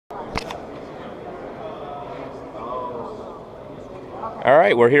All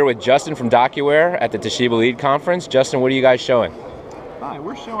right, we're here with Justin from DocuWare at the Toshiba Lead Conference. Justin, what are you guys showing? Hi,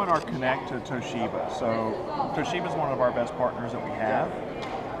 we're showing our connect to Toshiba. So Toshiba is one of our best partners that we have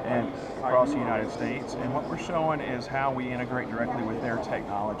and across the United States. And what we're showing is how we integrate directly with their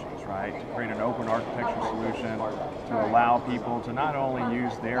technologies, right? To create an open architecture solution to allow people to not only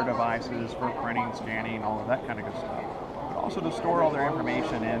use their devices for printing, scanning, all of that kind of good stuff, but also to store all their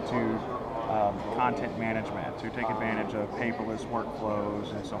information into content management to take advantage of paperless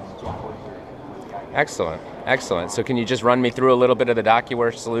workflows and so on and so forth. Excellent, excellent. So can you just run me through a little bit of the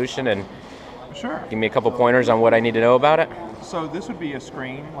DocuWare solution and Sure. give me a couple pointers on what I need to know about it? So this would be a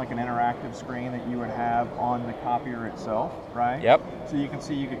screen, like an interactive screen that you would have on the copier itself, right? Yep. So you can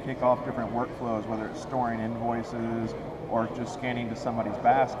see you could kick off different workflows, whether it's storing invoices or just scanning to somebody's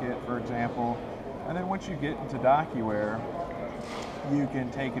basket, for example. And then once you get into DocuWare, you can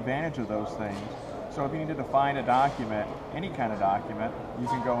take advantage of those things. So if you needed to find a document, any kind of document, you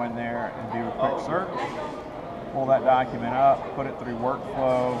can go in there and do a quick search, pull that document up, put it through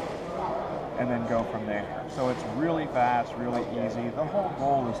workflow, and then go from there. So it's really fast, really easy. The whole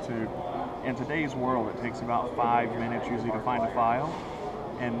goal is to, in today's world, it takes about 5 minutes usually to find a file.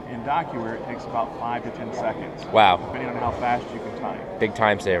 And in DocuWare, it takes about 5 to 10 seconds. Wow. Depending on how fast you can type. Big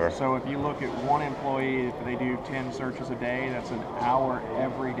time saver. So if you look at one employee, if they do 10 searches a day, that's an hour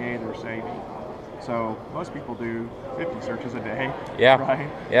every day they're saving. So most people do 50 searches a day. Yeah. Right?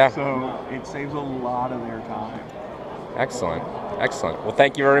 Yeah. So it saves a lot of their time. Excellent, excellent. Well,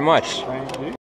 thank you very much. Thank you.